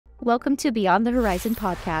Welcome to Beyond the Horizen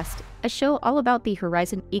podcast, a show all about the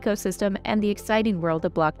Horizen ecosystem and the exciting world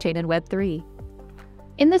of blockchain and Web3.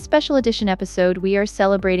 In this special edition episode, we are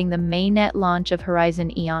celebrating the mainnet launch of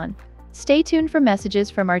Horizen EON. Stay tuned for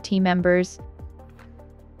messages from our team members.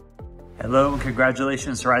 Hello and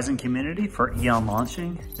congratulations Horizen community for EON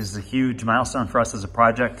launching. This is a huge milestone for us as a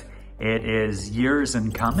project. It is years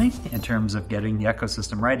in coming in terms of getting the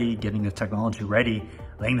ecosystem ready, getting the technology ready,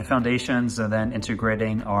 laying the foundations, and then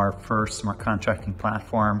integrating our first smart contracting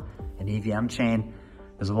platform, an EVM chain.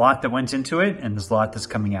 There's a lot that went into it, and there's a lot that's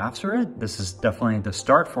coming after it. This is definitely the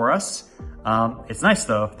start for us. It's nice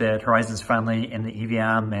though that Horizen's finally in the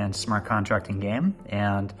EVM and smart contracting game,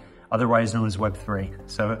 and otherwise known as Web3.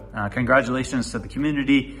 So congratulations to the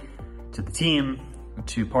community, to the team,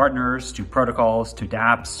 to partners, to protocols, to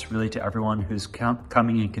dApps, really to everyone who's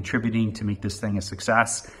coming and contributing to make this thing a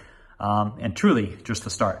success. And truly just the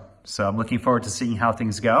start. So I'm looking forward to seeing how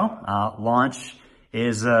things go. Launch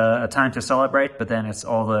is a time to celebrate, but then it's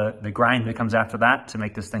all the grind that comes after that to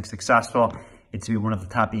make this thing successful and to be one of the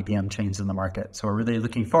top EVM chains in the market. So we're really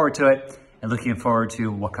looking forward to it and looking forward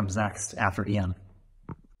to what comes next after EON.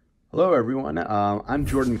 Hello, everyone. I'm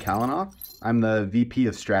Jordan Kalanoff. I'm the VP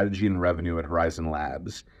of Strategy and Revenue at Horizen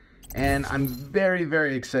Labs. And I'm very,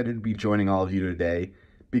 very excited to be joining all of you today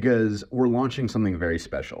because we're launching something very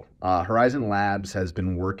special. Horizen Labs has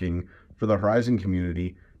been working for the Horizen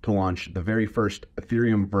community to launch the very first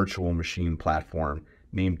Ethereum virtual machine platform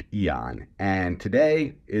named EON. And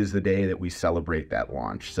today is the day that we celebrate that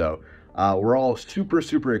launch. So we're all super,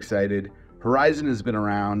 super excited. Horizen has been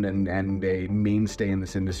around and a mainstay in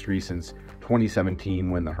this industry since 2017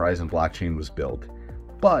 when the Horizen blockchain was built.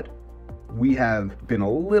 But we have been a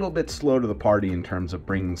little bit slow to the party in terms of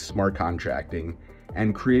bringing smart contracting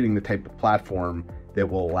and creating the type of platform that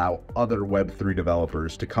will allow other Web3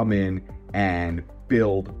 developers to come in and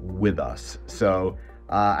build with us. So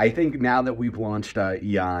I think now that we've launched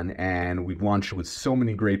EON and we've launched with so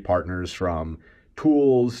many great partners from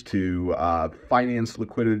tools to finance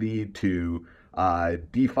liquidity to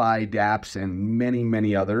DeFi, dApps, and many,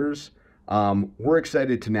 many others. We're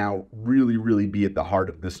excited to now really be at the heart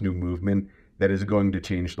of this new movement that is going to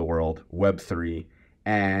change the world, Web3.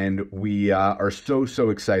 And we are so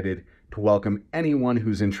excited to welcome anyone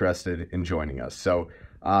who's interested in joining us. So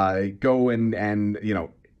go and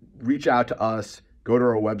reach out to us, go to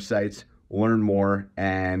our websites, learn more,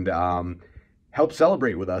 and help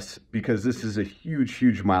celebrate with us because this is a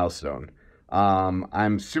huge milestone.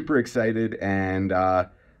 I'm super excited and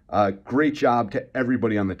great job to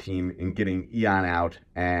everybody on the team in getting EON out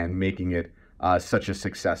and making it such a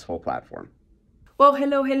successful platform. Well,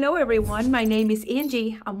 hello everyone. My name is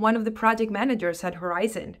Angie. I'm one of the project managers at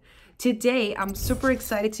Horizen. Today, I'm super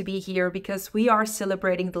excited to be here because we are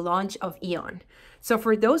celebrating the launch of EON. So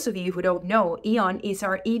for those of you who don't know, EON is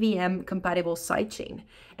our EVM-compatible sidechain.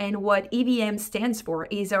 And what EVM stands for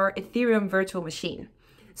is our Ethereum virtual machine.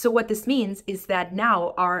 So what this means is that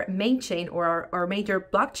now our main chain or our major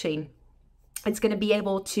blockchain, it's going to be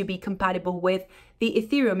able to be compatible with the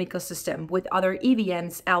Ethereum ecosystem, with other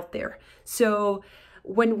EVMs out there. So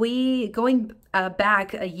when we, going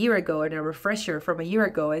back a year ago, and a refresher from a year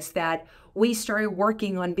ago, is that we started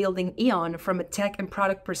working on building EON from a tech and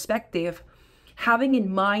product perspective, having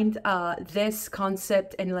in mind this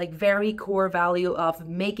concept and like very core value of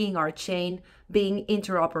making our chain being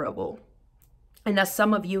interoperable. And as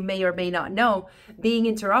some of you may or may not know, being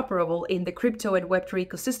interoperable in the crypto and Web3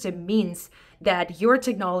 ecosystem means that your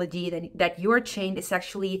technology, that your chain is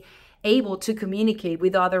actually able to communicate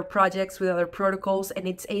with other projects, with other protocols, and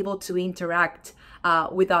it's able to interact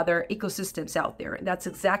with other ecosystems out there. And that's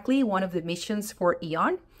exactly one of the missions for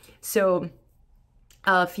EON. So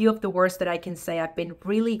a few of the words that I can say, I've been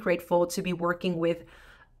really grateful to be working with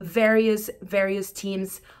various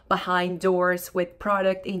teams behind doors, with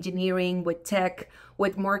product engineering, with tech,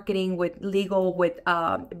 with marketing, with legal, with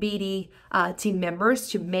BD team members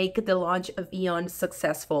to make the launch of EON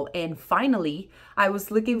successful. And finally, I was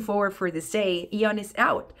looking forward for this day. EON is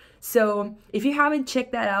out. So if you haven't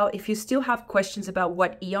checked that out, if you still have questions about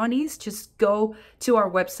what EON is, just go to our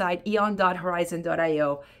website,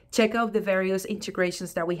 eon.horizen.io. Check out the various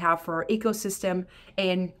integrations that we have for our ecosystem.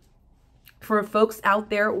 And for folks out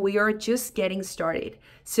there, we are just getting started.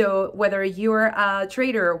 So whether you're a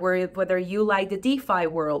trader, whether you like the DeFi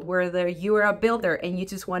world, whether you're a builder and you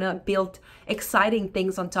just want to build exciting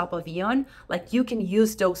things on top of EON, like you can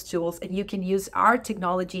use those tools and you can use our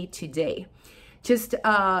technology today. Just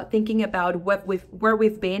thinking about where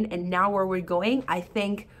we've been and now where we're going, I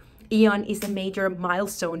think EON is a major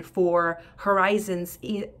milestone for Horizen's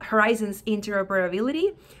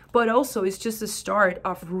interoperability, but also it's just the start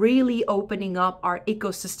of really opening up our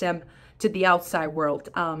ecosystem to the outside world.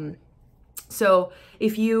 So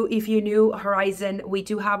if you knew Horizen, we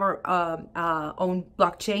do have our own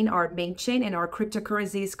blockchain, our main chain, and our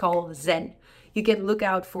cryptocurrency is called Zen. You can look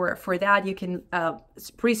out for that. You can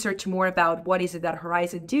research more about what is it that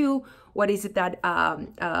Horizen do, what is it that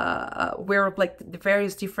we're like the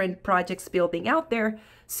various different projects building out there.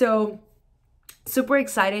 So super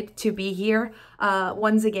excited to be here.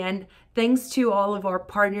 Once again, thanks to all of our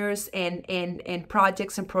partners and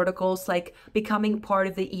projects and protocols, like becoming part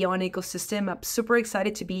of the EON ecosystem. I'm super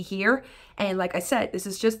excited to be here. And like I said, this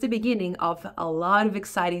is just the beginning of a lot of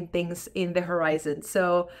exciting things in the horizon.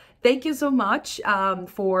 So thank you so much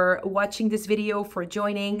for watching this video, for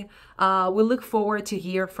joining. We look forward to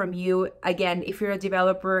hear from you. Again, if you're a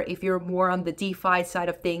developer, if you're more on the DeFi side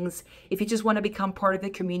of things, if you just want to become part of the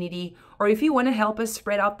community, or if you want to help us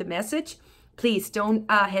spread out the message, please don't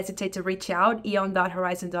hesitate to reach out,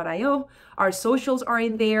 eon.horizen.io. Our socials are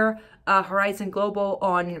in there, Horizen Global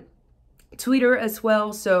on Twitter as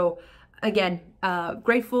well. So again,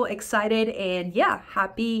 grateful, excited, and yeah,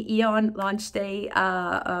 happy EON launch day.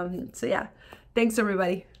 So yeah, thanks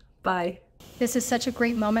everybody. Bye. This is such a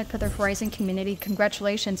great moment for the Horizen community.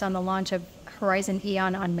 Congratulations on the launch of Horizen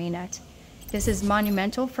EON on Mainnet. This is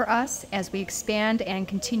monumental for us as we expand and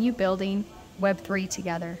continue building Web3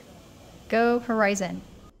 together. Go Horizen.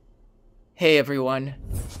 Hey everyone,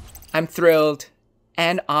 I'm thrilled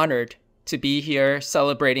and honored to be here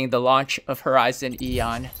celebrating the launch of Horizen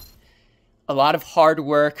EON. A lot of hard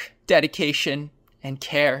work, dedication, and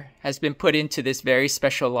care has been put into this very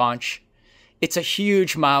special launch. It's a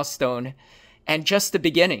huge milestone and just the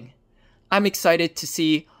beginning. I'm excited to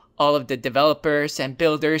see all of the developers and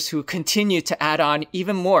builders who continue to add on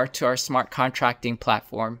even more to our smart contracting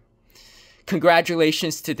platform.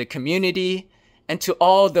 Congratulations to the community and to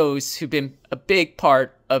all those who've been a big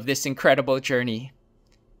part of this incredible journey.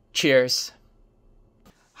 Cheers.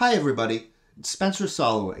 Hi everybody, it's Spencer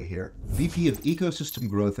Soloway here, VP of Ecosystem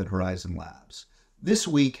Growth at Horizen Labs. This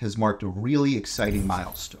week has marked a really exciting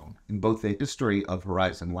milestone in both the history of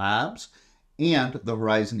Horizen Labs and the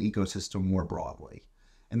Horizen ecosystem more broadly.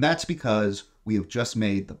 And that's because we have just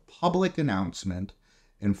made the public announcement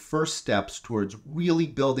and first steps towards really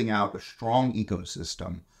building out a strong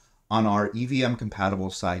ecosystem on our EVM-compatible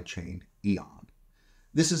sidechain, EON.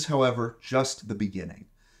 This is, however, just the beginning.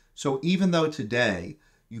 So even though today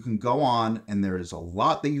you can go on and there is a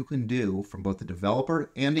lot that you can do from both the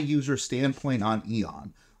developer and a user standpoint on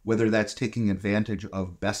EON, whether that's taking advantage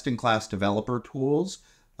of best-in-class developer tools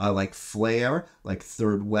like Flare, like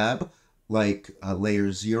Third Web, like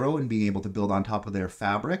Layer 0 and being able to build on top of their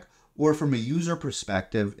fabric, or from a user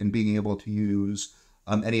perspective and being able to use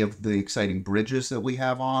any of the exciting bridges that we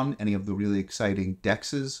have on, any of the really exciting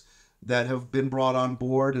DEXs that have been brought on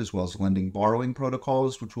board, as well as lending borrowing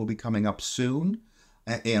protocols, which will be coming up soon,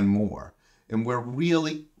 and more. And we're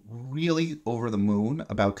really, really over the moon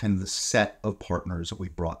about kind of the set of partners that we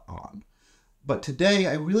brought on. But today,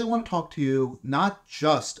 I really want to talk to you not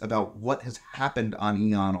just about what has happened on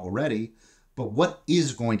EON already, but what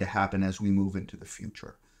is going to happen as we move into the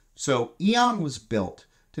future. So EON was built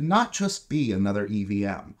to not just be another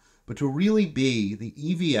EVM, but to really be the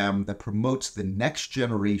EVM that promotes the next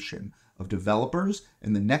generation of developers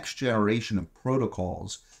and the next generation of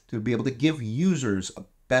protocols to be able to give users a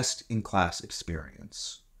best-in-class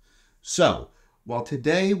experience. So while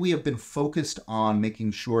today we have been focused on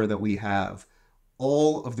making sure that we have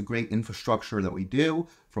all of the great infrastructure that we do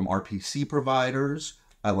from RPC providers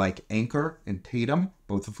like Anchor and Tatum,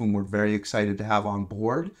 both of whom we're very excited to have on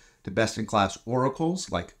board, to best-in-class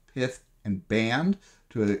oracles like Pith and Band,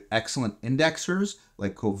 to excellent indexers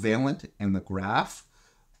like Covalent and The Graph.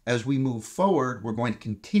 As we move forward, we're going to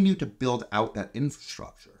continue to build out that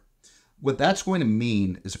infrastructure. What that's going to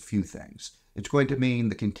mean is a few things. It's going to mean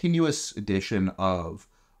the continuous addition of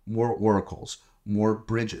more oracles, more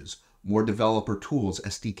bridges, more developer tools,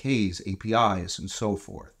 SDKs, APIs, and so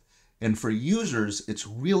forth. And for users, it's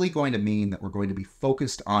really going to mean that we're going to be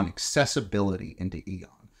focused on accessibility into EON.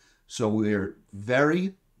 So we're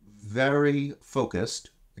very, very focused,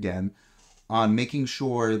 again, on making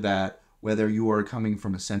sure that whether you are coming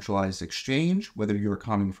from a centralized exchange, whether you're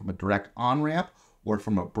coming from a direct on-ramp or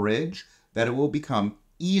from a bridge, that it will become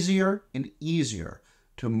easier and easier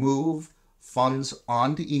to move funds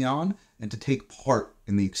onto EON and to take part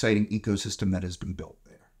in the exciting ecosystem that has been built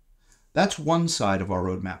there. That's one side of our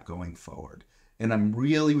roadmap going forward. And I'm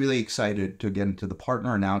really, really excited to get into the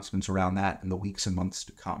partner announcements around that in the weeks and months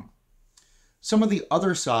to come. Some of the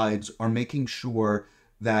other sides are making sure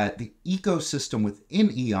that the ecosystem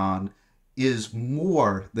within EON is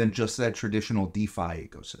more than just that traditional DeFi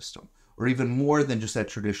ecosystem, or even more than just that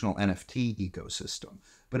traditional NFT ecosystem,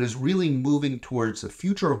 but is really moving towards the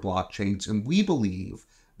future of blockchains. And we believe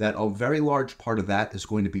that a very large part of that is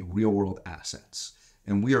going to be real-world assets.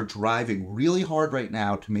 And we are driving really hard right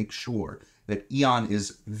now to make sure that EON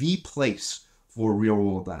is the place for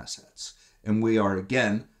real-world assets. And we are,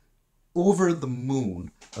 again, over the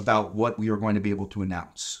moon about what we are going to be able to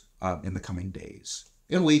announce in the coming days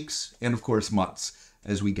and weeks, and of course months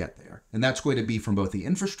as we get there. And that's going to be from both the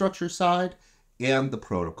infrastructure side and the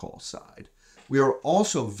protocol side. We are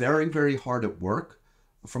also very, very hard at work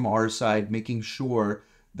from our side, making sure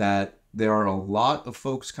that there are a lot of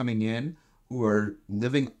folks coming in who are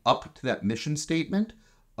living up to that mission statement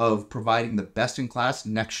of providing the best-in-class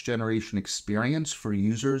next-generation experience for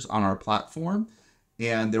users on our platform.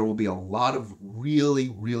 And there will be a lot of really,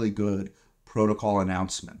 really good protocol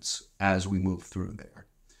announcements as we move through there.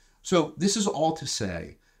 So this is all to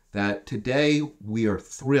say that today we are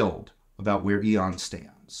thrilled about where EON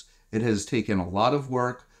stands. It has taken a lot of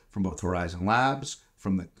work from both Horizen Labs,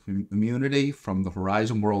 from the community, from the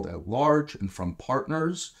Horizen world at large, and from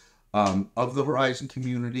partners of the Horizen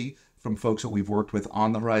community, from folks that we've worked with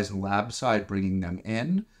on the Horizen Lab side, bringing them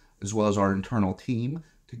in, as well as our internal team,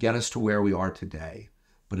 to get us to where we are today.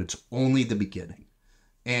 But it's only the beginning.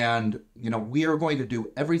 And, we are going to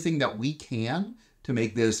do everything that we can to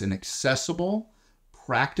make this an accessible,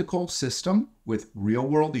 practical system with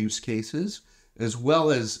real-world use cases, as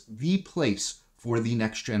well as the place for the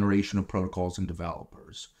next generation of protocols and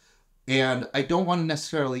developers. And I don't want to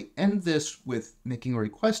necessarily end this with making a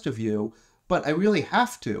request of you, but I really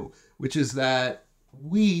have to, which is that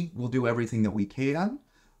we will do everything that we can,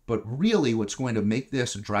 but really what's going to make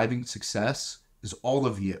this a driving success is all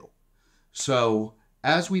of you. So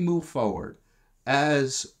as we move forward,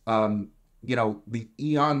 as the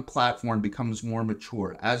EON platform becomes more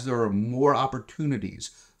mature, as there are more opportunities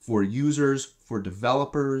for users, for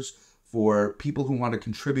developers, for people who want to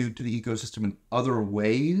contribute to the ecosystem in other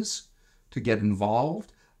ways to get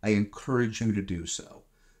involved, I encourage you to do so.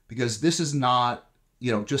 Because this is not,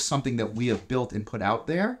 just something that we have built and put out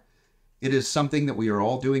there. It is something that we are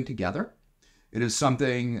all doing together. It is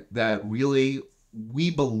something that really we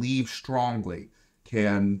believe strongly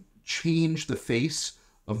can change the face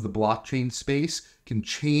of the blockchain space, can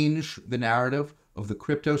change the narrative of the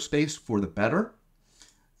crypto space for the better.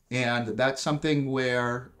 And that's something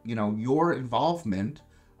where, your involvement,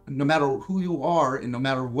 no matter who you are and no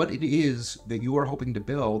matter what it is that you are hoping to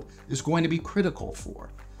build, is going to be critical for.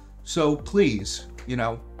 So please,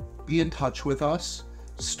 be in touch with us,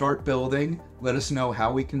 start building, let us know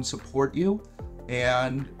how we can support you.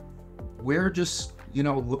 And we're just,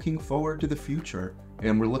 looking forward to the future.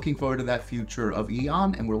 And we're looking forward to that future of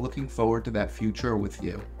EON, and we're looking forward to that future with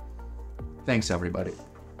you. Thanks, everybody.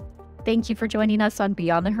 Thank you for joining us on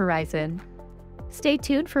Beyond the Horizon. Stay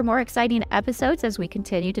tuned for more exciting episodes as we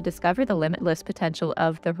continue to discover the limitless potential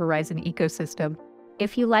of the Horizen ecosystem.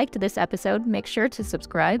 If you liked this episode, make sure to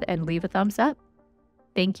subscribe and leave a thumbs up.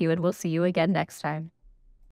 Thank you, and we'll see you again next time.